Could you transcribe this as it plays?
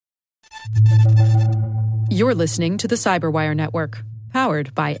You're listening to the Cyberwire Network,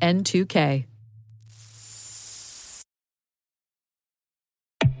 powered by N2K.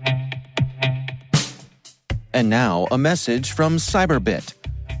 And now, a message from Cyberbit.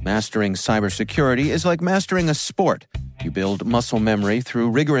 Mastering cybersecurity is like mastering a sport. You build muscle memory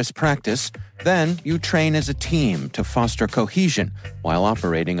through rigorous practice, then you train as a team to foster cohesion while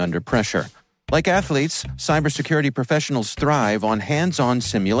operating under pressure. Like athletes, cybersecurity professionals thrive on hands-on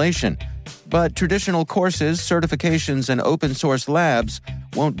simulation. But traditional courses, certifications, and open-source labs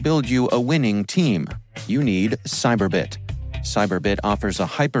won't build you a winning team. You need Cyberbit. Cyberbit offers a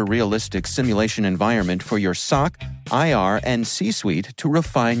hyper-realistic simulation environment for your SOC, IR, and C-suite to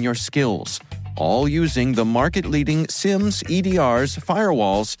refine your skills, all using the market-leading SIMs, EDRs,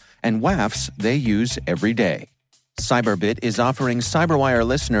 firewalls, and WAFs they use every day. Cyberbit is offering Cyberwire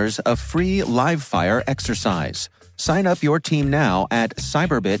listeners a free live-fire exercise. Sign up your team now at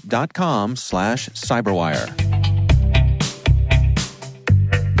cyberbit.com/cyberwire.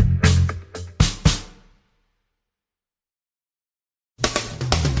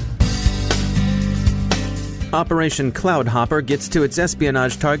 Operation Cloudhopper gets to its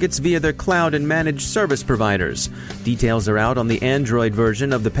espionage targets via their cloud and managed service providers. Details are out on the Android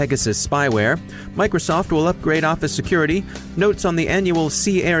version of the Pegasus spyware. Microsoft will upgrade Office security, notes on the annual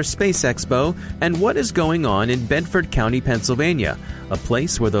Sea Air Space Expo, and what is going on in Bedford County, Pennsylvania, a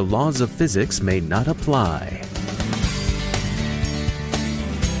place where the laws of physics may not apply.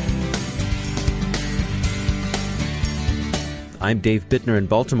 I'm Dave Bittner in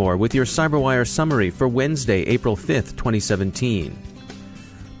Baltimore with your Cyberwire summary for Wednesday, April 5th, 2017.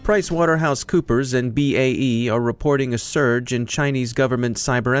 PricewaterhouseCoopers and BAE are reporting a surge in Chinese government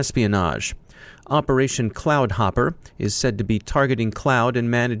cyber espionage. Operation Cloudhopper is said to be targeting cloud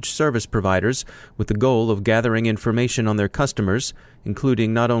and managed service providers with the goal of gathering information on their customers,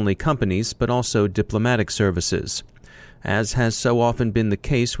 including not only companies but also diplomatic services. As has so often been the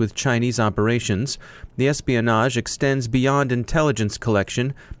case with Chinese operations, the espionage extends beyond intelligence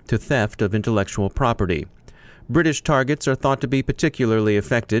collection to theft of intellectual property. British targets are thought to be particularly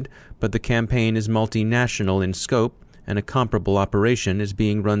affected, but the campaign is multinational in scope, and a comparable operation is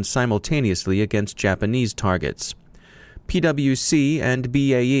being run simultaneously against Japanese targets. PwC and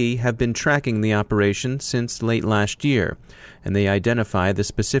BAE have been tracking the operation since late last year, and they identify the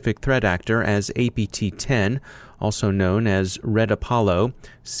specific threat actor as APT-10, also known as Red Apollo,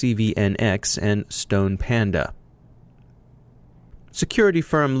 CVNX, and Stone Panda. Security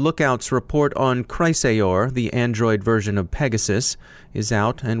firm Lookout's report on Chrysaor, the Android version of Pegasus, is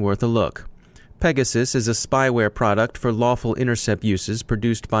out and worth a look. Pegasus is a spyware product for lawful intercept uses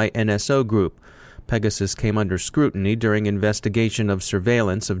produced by NSO Group. Pegasus came under scrutiny during investigation of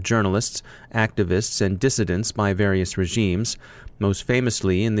surveillance of journalists, activists, and dissidents by various regimes, most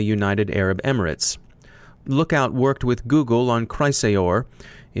famously in the United Arab Emirates. Lookout worked with Google on Chrysaor.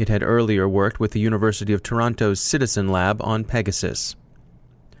 It had earlier worked with the University of Toronto's Citizen Lab on Pegasus.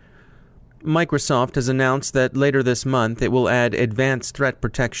 Microsoft has announced that later this month it will add advanced threat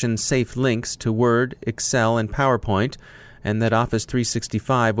protection safe links to Word, Excel, and PowerPoint, and that Office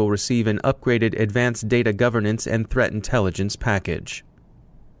 365 will receive an upgraded advanced data governance and threat intelligence package.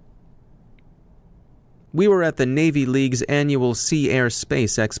 We were at the Navy League's annual Sea Air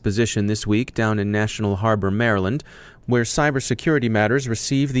Space Exposition this week down in National Harbor, Maryland, where cybersecurity matters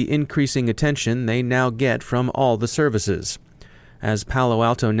receive the increasing attention they now get from all the services. As Palo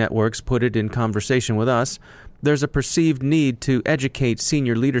Alto Networks put it in conversation with us, there's a perceived need to educate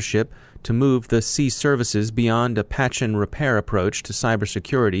senior leadership to move the sea services beyond a patch and repair approach to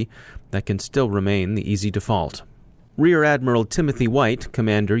cybersecurity that can still remain the easy default. Rear Admiral Timothy White,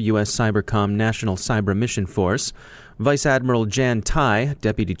 Commander, U.S. Cybercom National Cyber Mission Force, Vice Admiral Jan Tai,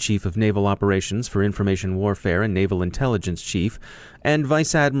 Deputy Chief of Naval Operations for Information Warfare and Naval Intelligence Chief, and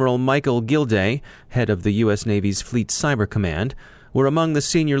Vice Admiral Michael Gilday, head of the U.S. Navy's Fleet Cyber Command, were among the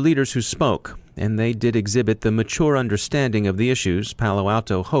senior leaders who spoke, and they did exhibit the mature understanding of the issues Palo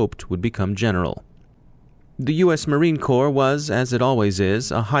Alto hoped would become general. The U.S. Marine Corps was, as it always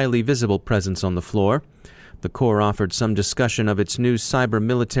is, a highly visible presence on the floor. The Corps offered some discussion of its new cyber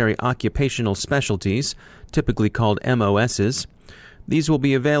military occupational specialties, typically called MOSs. These will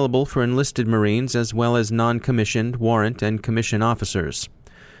be available for enlisted Marines as well as non-commissioned, warrant, and commission officers.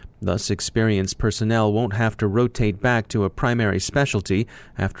 Thus, experienced personnel won't have to rotate back to a primary specialty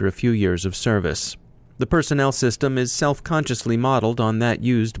after a few years of service. The personnel system is self-consciously modeled on that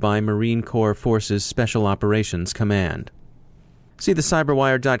used by Marine Corps Forces Special Operations Command. See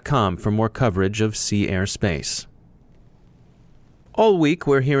thecyberwire.com for more coverage of Sea Air Space. All week,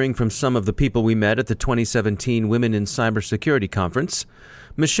 we're hearing from some of the people we met at the 2017 Women in Cybersecurity Conference.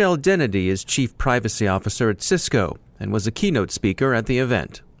 Michelle Dennedy is Chief Privacy Officer at Cisco and was a keynote speaker at the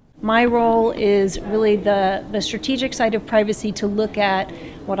event. My role is really the strategic side of privacy, to look at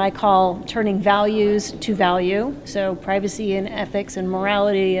what I call turning values to value. So privacy and ethics and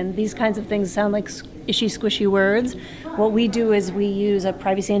morality and these kinds of things sound like ishy, squishy words. What we do is we use a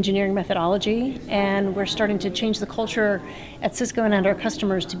privacy engineering methodology, and we're starting to change the culture at Cisco and our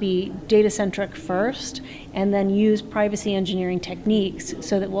customers to be data-centric first, and then use privacy engineering techniques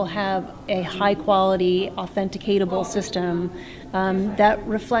so that we'll have a high-quality, authenticatable system that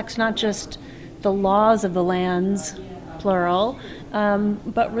reflects not just the laws of the lands, plural,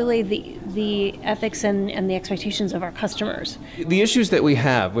 but really the ethics and the expectations of our customers. The issues that we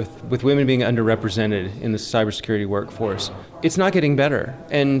have with women being underrepresented in the cybersecurity workforce, it's not getting better.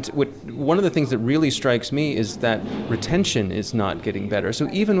 And one of the things that really strikes me is that retention is not getting better. So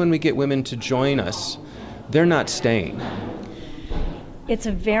even when we get women to join us, they're not staying. It's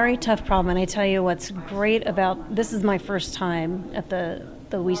a very tough problem, and I tell you what's great about this is my first time at the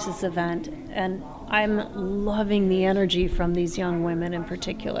WESIS event, and I'm loving the energy from these young women in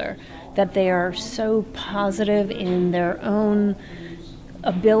particular, that they are so positive in their own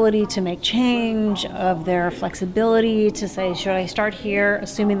ability to make change, of their flexibility to say, should I start here,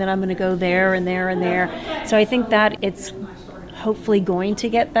 assuming that I'm going to go there and there and there. So I think that it's hopefully going to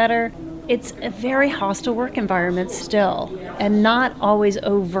get better. It's a very hostile work environment still, and not always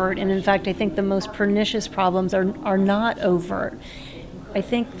overt. And in fact, I think the most pernicious problems are not overt. I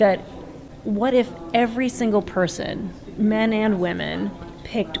think that what if every single person, men and women,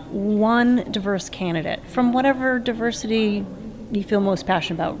 picked one diverse candidate from whatever diversity you feel most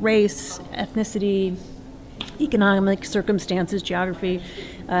passionate about, race, ethnicity, economic circumstances, geography,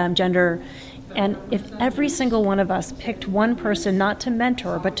 gender, and if every single one of us picked one person not to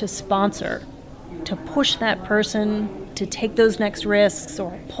mentor but to sponsor, to push that person to take those next risks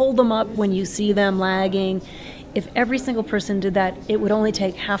or pull them up when you see them lagging, if every single person did that, it would only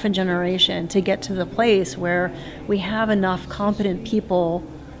take half a generation to get to the place where we have enough competent people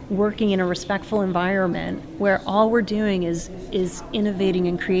working in a respectful environment where all we're doing is innovating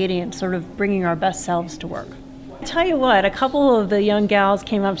and creating and sort of bringing our best selves to work. I'll tell you what, a couple of the young gals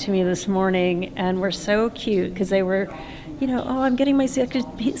came up to me this morning and were so cute because they were, I'm getting my second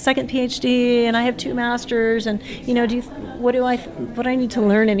PhD and I have 2 masters, and what do I need to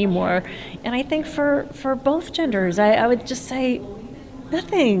learn anymore? And I think for both genders, I would just say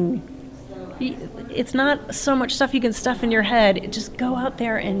nothing. It's not so much stuff you can stuff in your head. Just go out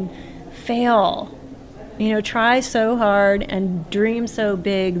there and fail. Try so hard and dream so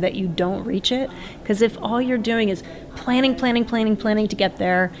big that you don't reach it. Because if all you're doing is planning to get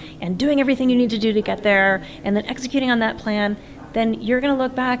there and doing everything you need to do to get there and then executing on that plan, then you're going to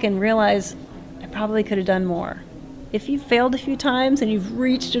look back and realize, I probably could have done more. If you've failed a few times and you've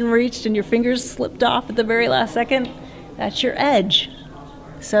reached and your fingers slipped off at the very last second, that's your edge.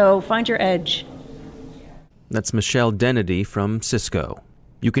 So find your edge. That's Michelle Dennedy from Cisco.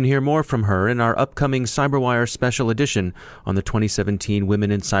 You can hear more from her in our upcoming CyberWire Special Edition on the 2017 Women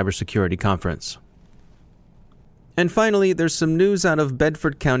in Cybersecurity Conference. And finally, there's some news out of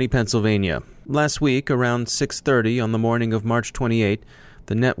Bedford County, Pennsylvania. Last week, around 6:30 on the morning of March 28,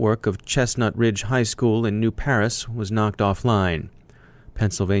 the network of Chestnut Ridge High School in New Paris was knocked offline.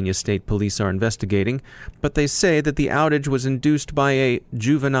 Pennsylvania State Police are investigating, but they say that the outage was induced by a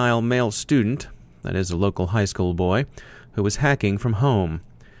juvenile male student, that is a local high school boy, who was hacking from home.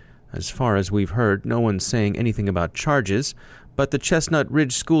 As far as we've heard, no one's saying anything about charges, but the Chestnut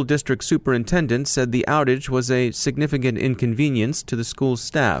Ridge School District Superintendent said the outage was a significant inconvenience to the school's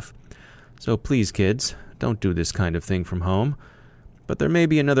staff. So please, kids, don't do this kind of thing from home. But there may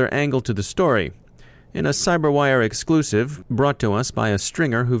be another angle to the story. In a CyberWire exclusive brought to us by a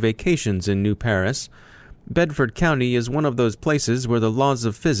stringer who vacations in New Paris, Bedford County is one of those places where the laws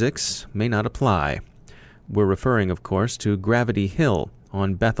of physics may not apply. We're referring, of course, to Gravity Hill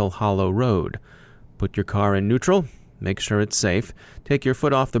on Bethel Hollow Road. Put your car in neutral, make sure it's safe, take your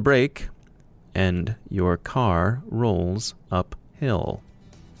foot off the brake, and your car rolls uphill.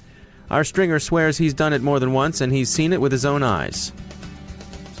 Our stringer swears he's done it more than once, and he's seen it with his own eyes.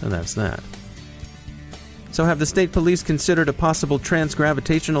 So that's that. So have the state police considered a possible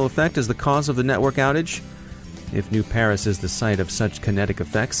transgravitational effect as the cause of the network outage? If New Paris is the site of such kinetic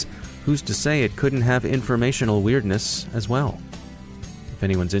effects, who's to say it couldn't have informational weirdness as well? If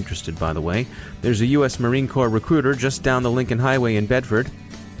anyone's interested, by the way, there's a U.S. Marine Corps recruiter just down the Lincoln Highway in Bedford.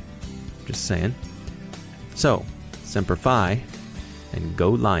 Just saying. So, Semper Fi, and go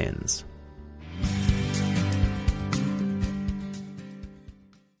Lions.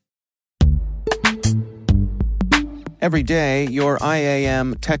 Every day, your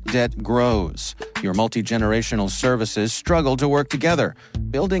IAM tech debt grows. Your multi-generational services struggle to work together.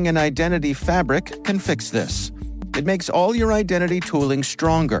 Building an identity fabric can fix this. It makes all your identity tooling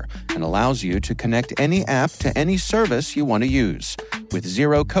stronger and allows you to connect any app to any service you want to use, with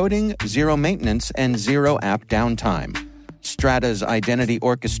zero coding, zero maintenance, and zero app downtime. Strata's identity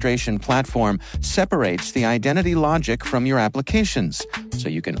orchestration platform separates the identity logic from your applications, so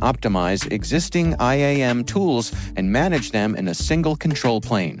you can optimize existing IAM tools and manage them in a single control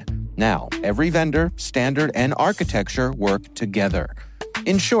plane. Now, every vendor, standard, and architecture work together.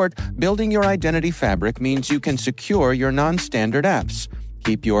 In short, building your identity fabric means you can secure your non-standard apps,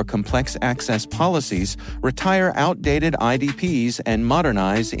 keep your complex access policies, retire outdated IDPs, and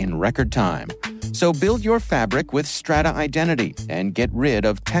modernize in record time. So build your fabric with Strata Identity and get rid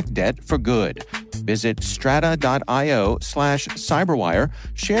of tech debt for good. Visit strata.io/cyberwire,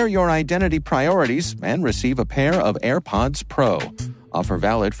 share your identity priorities, and receive a pair of AirPods Pro. Offer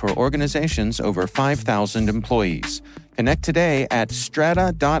valid for organizations over 5,000 employees. Connect today at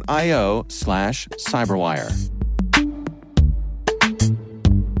strata.io/cyberwire.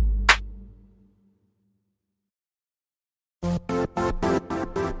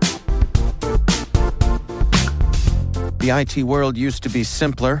 The IT world used to be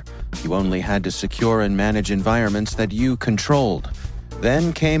simpler. You only had to secure and manage environments that you controlled.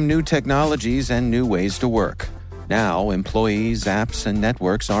 Then came new technologies and new ways to work. Now, employees, apps, and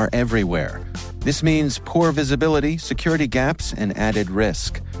networks are everywhere. This means poor visibility, security gaps, and added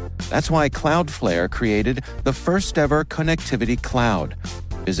risk. That's why Cloudflare created the first-ever connectivity cloud.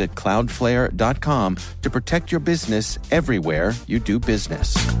 Visit cloudflare.com to protect your business everywhere you do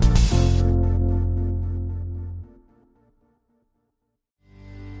business.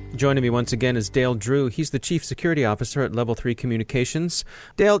 Joining me once again is Dale Drew. He's the Chief Security Officer at Level 3 Communications.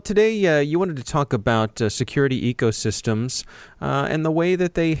 Dale, today you wanted to talk about security ecosystems and the way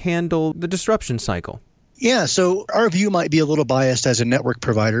that they handle the disruption cycle. Yeah, so our view might be a little biased as a network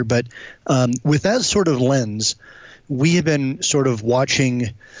provider, but with that sort of lens, we have been sort of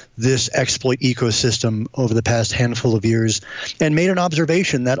watching this exploit ecosystem over the past handful of years and made an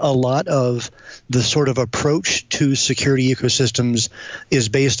observation that a lot of the sort of approach to security ecosystems is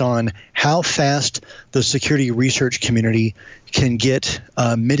based on how fast the security research community can get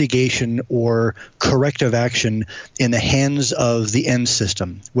mitigation or corrective action in the hands of the end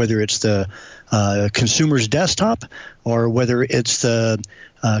system, whether it's the consumer's desktop or whether it's the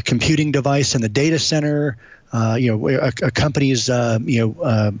computing device in the data center, a company's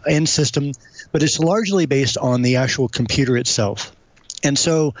end system, but it's largely based on the actual computer itself. And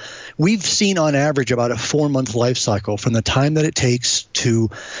so we've seen on average about a 4-month life cycle from the time that it takes to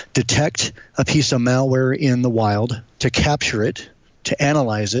detect a piece of malware in the wild, to capture it, to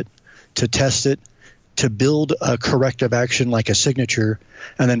analyze it, to test it, to build a corrective action like a signature,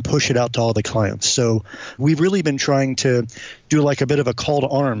 and then push it out to all the clients. So we've really been trying to do like a bit of a call to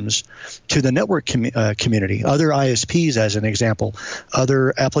arms to the network community, other ISPs as an example,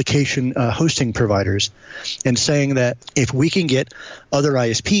 other application hosting providers, and saying that if we can get other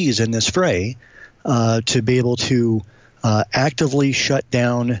ISPs in this fray to be able to actively shut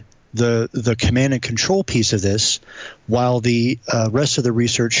down the command and control piece of this, while the rest of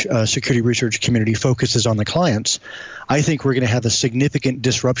the security research community focuses on the clients, I think we're going to have a significant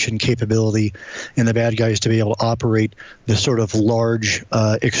disruption capability in the bad guys to be able to operate this sort of large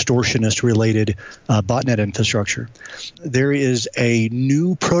extortionist-related botnet infrastructure. There is a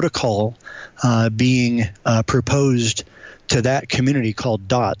new protocol being proposed to that community called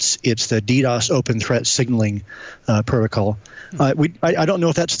DOTS. It's the DDoS Open Threat Signaling Protocol. I don't know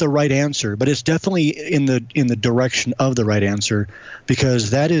if that's the right answer, but it's definitely in the direction of the right answer, because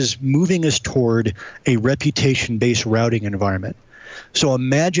that is moving us toward a reputation-based routing environment. So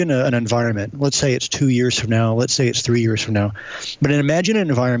imagine an environment, let's say it's 2 years from now, let's say it's 3 years from now, but imagine an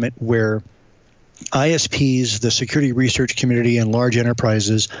environment where ISPs, the security research community, and large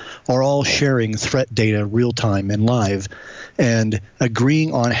enterprises are all sharing threat data real time and live and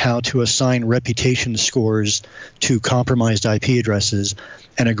agreeing on how to assign reputation scores to compromised IP addresses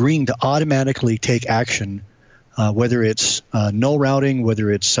and agreeing to automatically take action, whether it's null routing,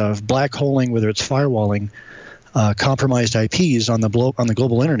 whether it's black holing, whether it's firewalling, compromised IPs on the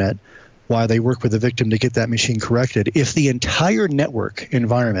global internet while they work with the victim to get that machine corrected. If the entire network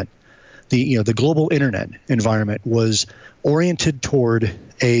environment, the global internet environment, was oriented toward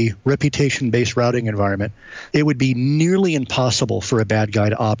a reputation-based routing environment, it would be nearly impossible for a bad guy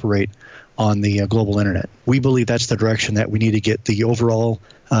to operate on the global internet. We believe that's the direction that we need to get the overall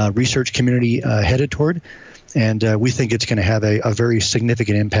research community headed toward, and we think it's going to have a very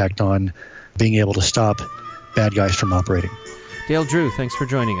significant impact on being able to stop bad guys from operating. Dale Drew, thanks for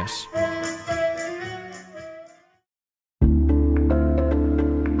joining us.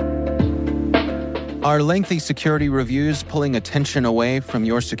 Are lengthy security reviews pulling attention away from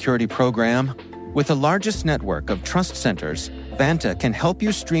your security program? With the largest network of trust centers, Vanta can help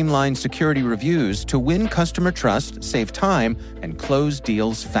you streamline security reviews to win customer trust, save time, and close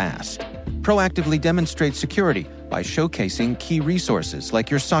deals fast. Proactively demonstrate security by showcasing key resources like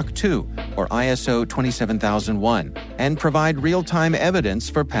your SOC 2 or ISO 27001 and provide real-time evidence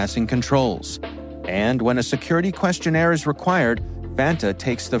for passing controls. And when a security questionnaire is required, Vanta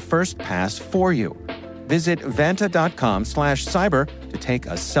takes the first pass for you. Visit vanta.com/cyber to take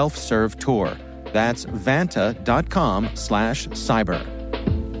a self-serve tour. That's vanta.com/cyber.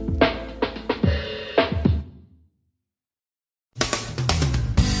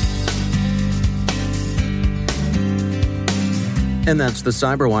 And that's the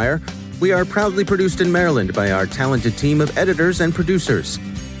Cyberwire. We are proudly produced in Maryland by our talented team of editors and producers.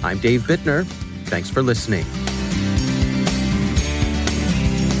 I'm Dave Bittner. Thanks for listening.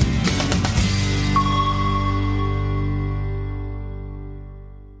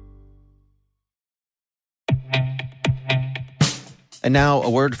 And now, a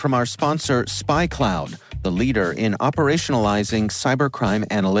word from our sponsor, SpyCloud, the leader in operationalizing cybercrime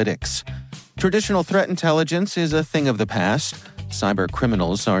analytics. Traditional threat intelligence is a thing of the past. Cyber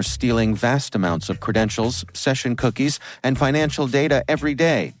criminals are stealing vast amounts of credentials, session cookies, and financial data every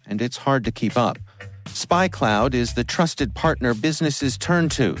day, and it's hard to keep up. SpyCloud is the trusted partner businesses turn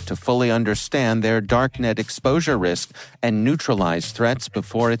to fully understand their darknet exposure risk and neutralize threats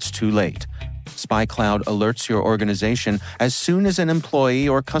before it's too late. SpyCloud alerts your organization as soon as an employee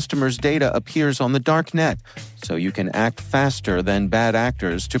or customer's data appears on the dark net, so you can act faster than bad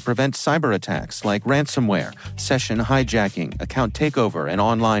actors to prevent cyber attacks like ransomware, session hijacking, account takeover, and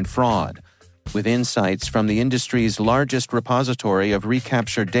online fraud. With insights from the industry's largest repository of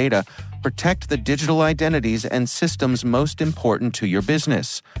recaptured data, protect the digital identities and systems most important to your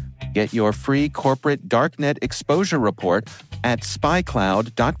business. Get your free corporate darknet exposure report at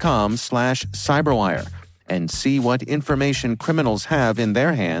spycloud.com/cyberwire and see what information criminals have in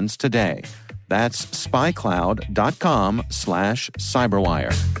their hands today. That's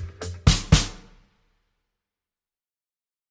spycloud.com/cyberwire.